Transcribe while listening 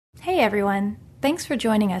Hey everyone, thanks for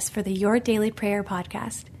joining us for the Your Daily Prayer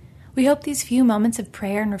podcast. We hope these few moments of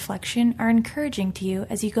prayer and reflection are encouraging to you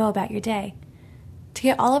as you go about your day. To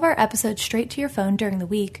get all of our episodes straight to your phone during the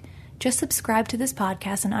week, just subscribe to this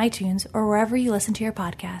podcast on iTunes or wherever you listen to your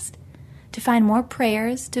podcast. To find more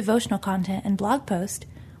prayers, devotional content, and blog posts,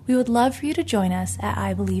 we would love for you to join us at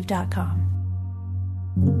ibelieve.com.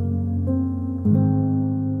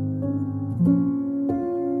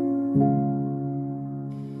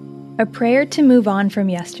 A Prayer to Move On from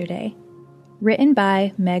Yesterday, written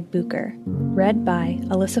by Meg Bucher, read by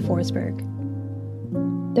Alyssa Forsberg.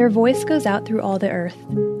 Their voice goes out through all the earth,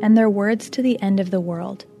 and their words to the end of the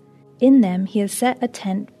world. In them he has set a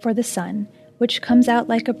tent for the sun, which comes out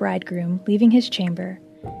like a bridegroom leaving his chamber,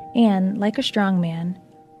 and, like a strong man,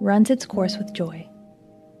 runs its course with joy.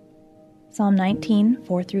 Psalm 19,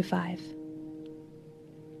 4-5.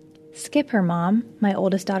 Skip her, Mom, my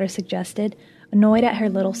oldest daughter suggested, annoyed at her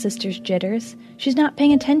little sister's jitters. She's not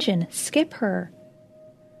paying attention. Skip her.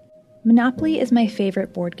 Monopoly is my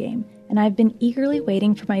favorite board game, and I've been eagerly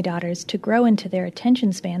waiting for my daughters to grow into their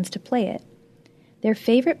attention spans to play it. Their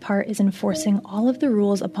favorite part is enforcing all of the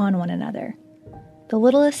rules upon one another. The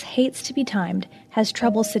littlest hates to be timed, has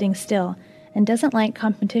trouble sitting still, and doesn't like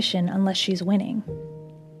competition unless she's winning.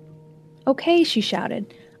 Okay, she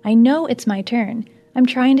shouted. I know it's my turn. I'm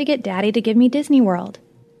trying to get Daddy to give me Disney World.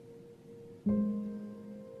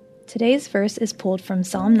 Today's verse is pulled from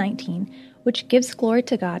Psalm 19, which gives glory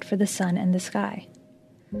to God for the sun and the sky.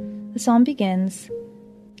 The psalm begins,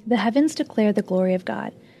 "The heavens declare the glory of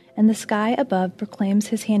God, and the sky above proclaims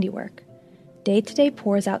his handiwork. Day to day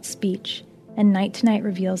pours out speech, and night to night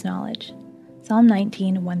reveals knowledge." Psalm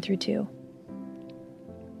 19, 1-2.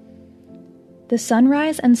 The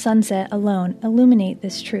sunrise and sunset alone illuminate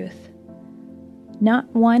this truth.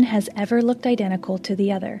 Not one has ever looked identical to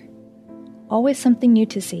the other. Always something new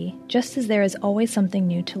to see, just as there is always something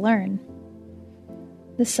new to learn.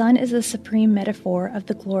 The sun is the supreme metaphor of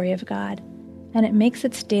the glory of God, and it makes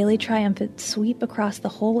its daily triumphant sweep across the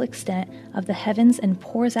whole extent of the heavens and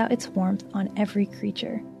pours out its warmth on every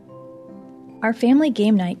creature. Our family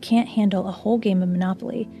game night can't handle a whole game of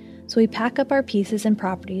Monopoly, so we pack up our pieces and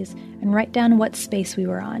properties and write down what space we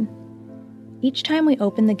were on. Each time we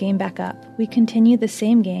open the game back up, we continue the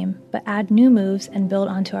same game, but add new moves and build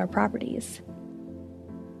onto our properties.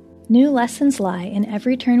 New lessons lie in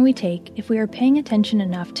every turn we take if we are paying attention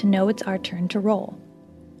enough to know it's our turn to roll.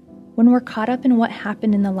 When we're caught up in what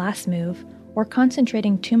happened in the last move, or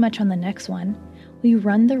concentrating too much on the next one, we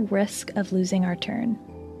run the risk of losing our turn.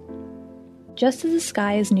 Just as the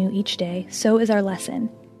sky is new each day, so is our lesson.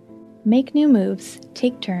 Make new moves,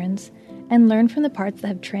 take turns, and learn from the parts that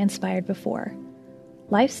have transpired before.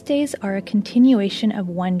 Life's days are a continuation of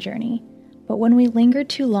one journey, but when we linger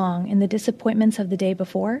too long in the disappointments of the day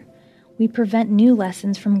before, we prevent new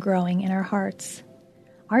lessons from growing in our hearts.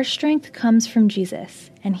 Our strength comes from Jesus,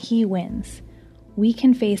 and He wins. We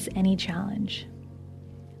can face any challenge.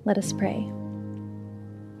 Let us pray.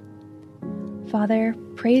 Father,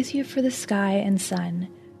 praise you for the sky and sun,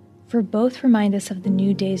 for both remind us of the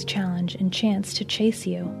new day's challenge and chance to chase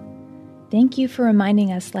you. Thank you for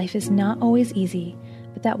reminding us life is not always easy,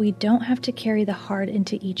 but that we don't have to carry the hard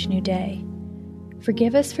into each new day.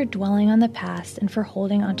 Forgive us for dwelling on the past and for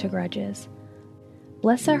holding onto grudges.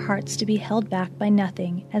 Bless our hearts to be held back by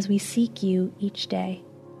nothing as we seek you each day.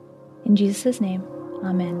 In Jesus' name,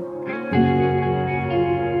 Amen.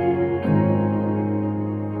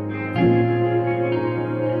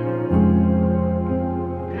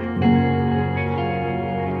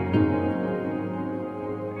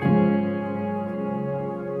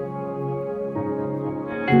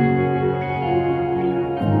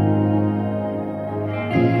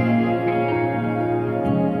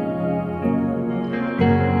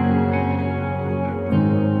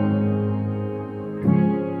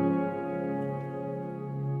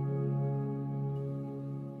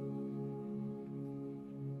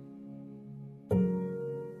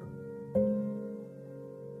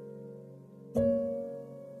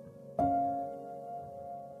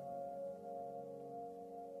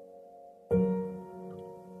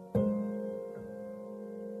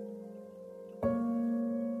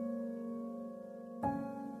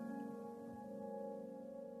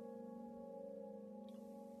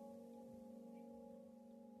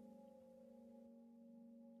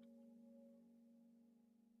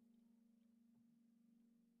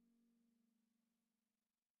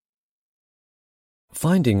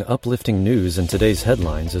 Finding uplifting news in today's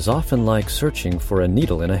headlines is often like searching for a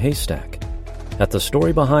needle in a haystack. At the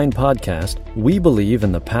Story Behind podcast, we believe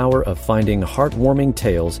in the power of finding heartwarming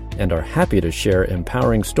tales and are happy to share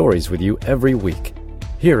empowering stories with you every week.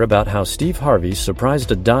 Hear about how Steve Harvey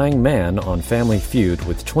surprised a dying man on Family Feud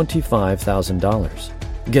with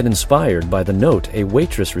 $25,000. Get inspired by the note a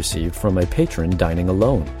waitress received from a patron dining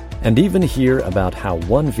alone. And even hear about how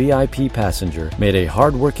one VIP passenger made a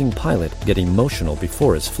hardworking pilot get emotional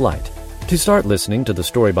before his flight. To start listening to the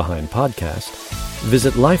Story Behind podcast,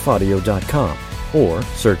 visit lifeaudio.com or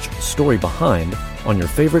search Story Behind on your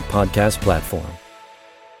favorite podcast platform.